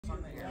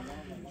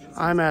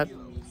I'm at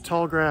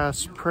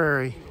Tallgrass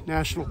Prairie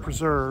National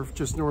Preserve,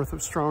 just north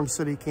of Strong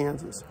City,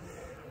 Kansas.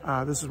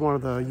 This is one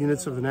of the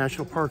units of the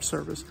National Park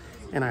Service,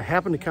 and I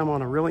happened to come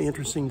on a really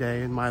interesting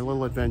day in my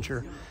little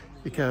adventure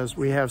because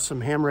we have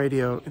some ham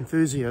radio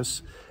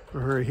enthusiasts who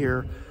are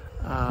here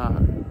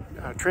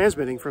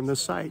transmitting from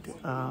this site,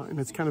 and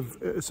it's kind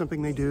of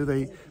something they do.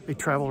 They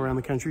travel around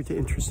the country to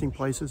interesting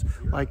places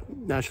like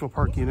national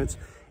park units,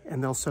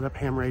 and they'll set up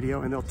ham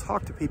radio and they'll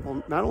talk to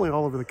people not only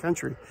all over the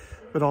country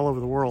but all over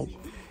the world.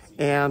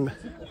 And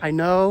I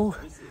know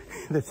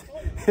that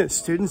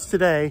students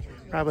today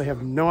probably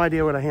have no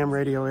idea what a ham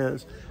radio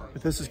is,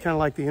 but this is kind of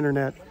like the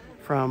internet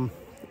from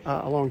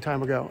a long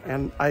time ago.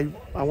 And I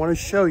want to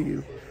show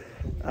you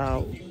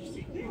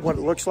what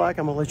it looks like.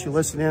 I'm gonna let you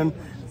listen in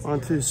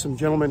onto some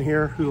gentlemen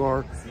here who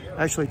are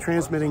actually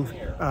transmitting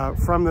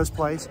from this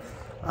place.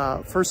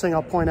 First thing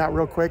I'll point out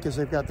real quick is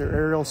they've got their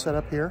aerial set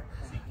up here.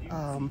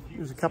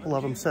 There's a couple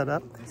of them set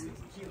up.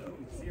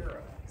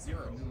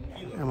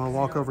 I'm gonna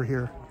walk over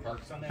here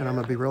and I'm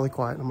gonna be really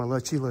quiet. I'm gonna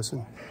let you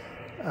listen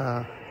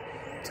to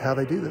how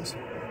they do this.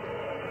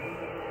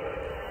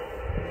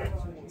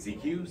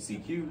 CQ,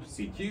 CQ,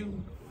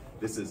 CQ.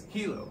 This is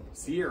Kilo,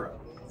 Sierra,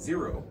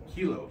 0,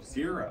 Kilo,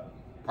 Sierra.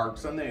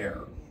 Parks on the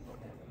air.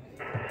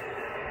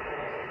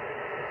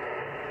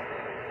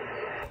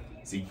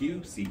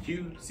 CQ,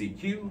 CQ,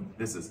 CQ.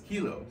 This is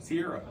Kilo,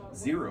 Sierra,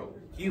 0,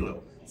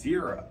 Kilo,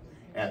 Sierra.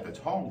 At the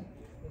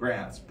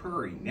Tallgrass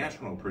Prairie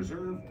National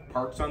Preserve,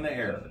 Parks on the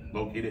Air,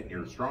 located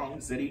near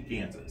Strong City,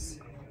 Kansas.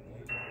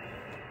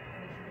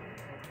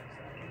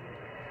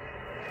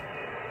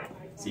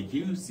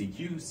 CQ,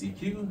 CQ,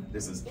 CQ.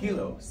 This is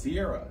Kilo,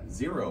 Sierra,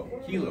 0,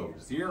 Kilo,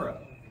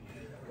 Sierra.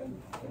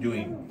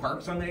 Doing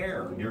Parks on the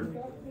Air,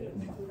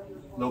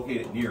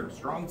 located near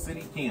Strong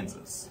City,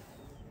 Kansas.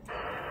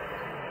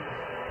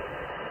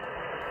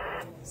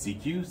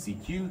 CQ,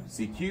 CQ,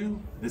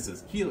 CQ. This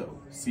is Kilo,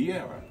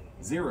 Sierra,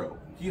 0,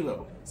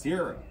 Kilo,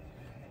 Sierra.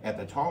 At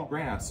the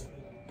Tallgrass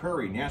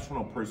Prairie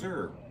National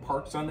Preserve,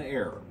 Parks on the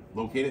Air,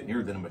 located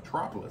near the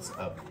metropolis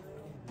of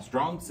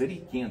Strong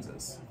City,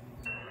 Kansas.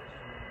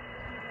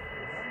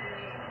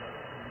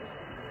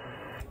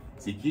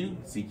 CQ,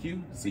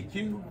 CQ,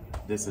 CQ.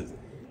 This is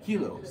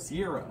Kilo,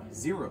 Sierra,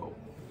 0,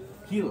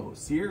 Kilo,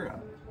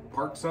 Sierra.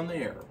 Parks on the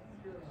Air.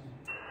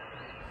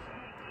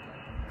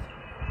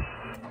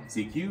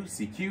 CQ,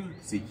 CQ,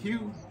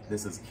 CQ.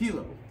 This is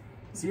Kilo,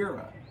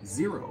 Sierra,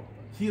 0,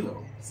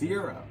 Kilo,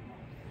 Sierra.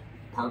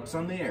 Parks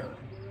on the Air.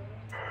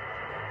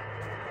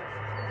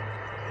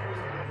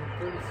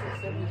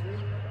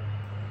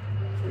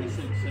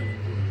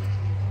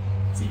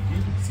 CQ,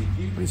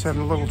 CQ. He's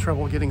having a little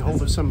trouble getting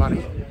hold of somebody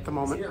at the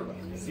moment.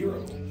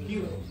 0,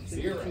 Kilo,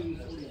 Sierra.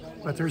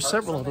 But there's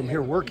several of them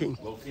here working.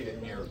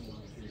 Located near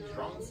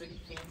Strong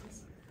City,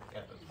 Kansas,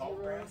 at the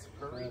Tallgrass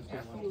Prairie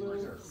National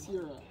Preserve.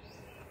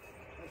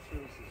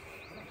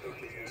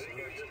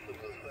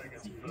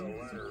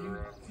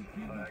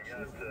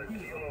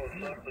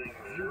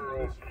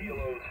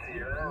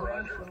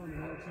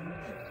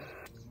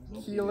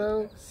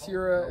 Kilo,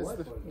 Sierra is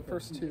the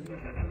first two.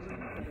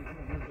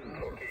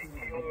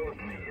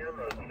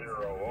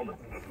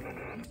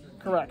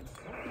 Correct.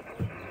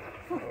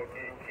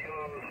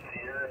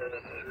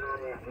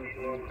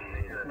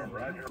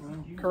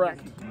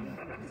 Correct.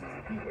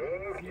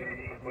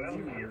 Okay, well,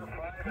 you're 5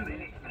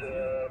 and 8,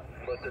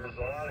 but there's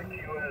a lot of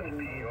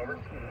QSP, over.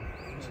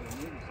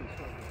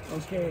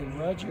 Okay,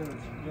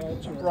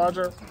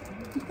 Roger.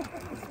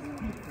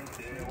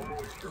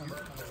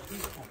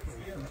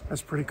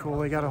 That's pretty cool.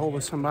 They got a hold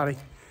of somebody.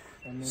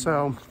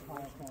 So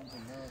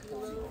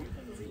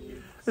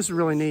this is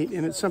really neat,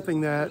 and it's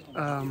something that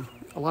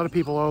a lot of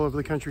people all over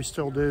the country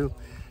still do.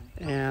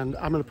 And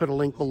I'm going to put a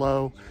link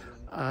below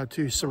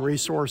to some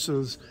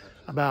resources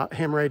about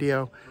ham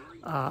radio.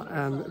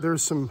 And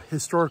there's some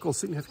historical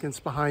significance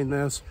behind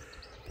this.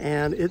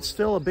 And it's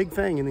still a big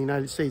thing in the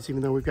United States,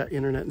 even though we've got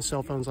internet and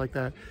cell phones like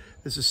that.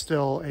 This is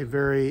still a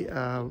very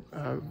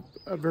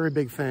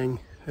big thing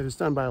that is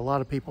done by a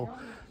lot of people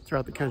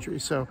throughout the country.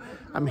 So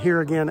I'm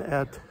here again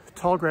at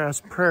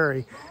Tallgrass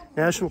Prairie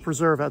National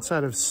Preserve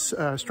outside of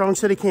Strong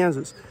City,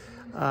 Kansas,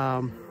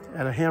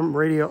 at a ham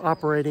radio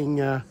operating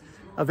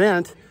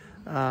event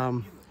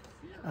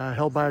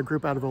held by a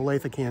group out of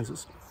Olathe,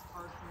 Kansas.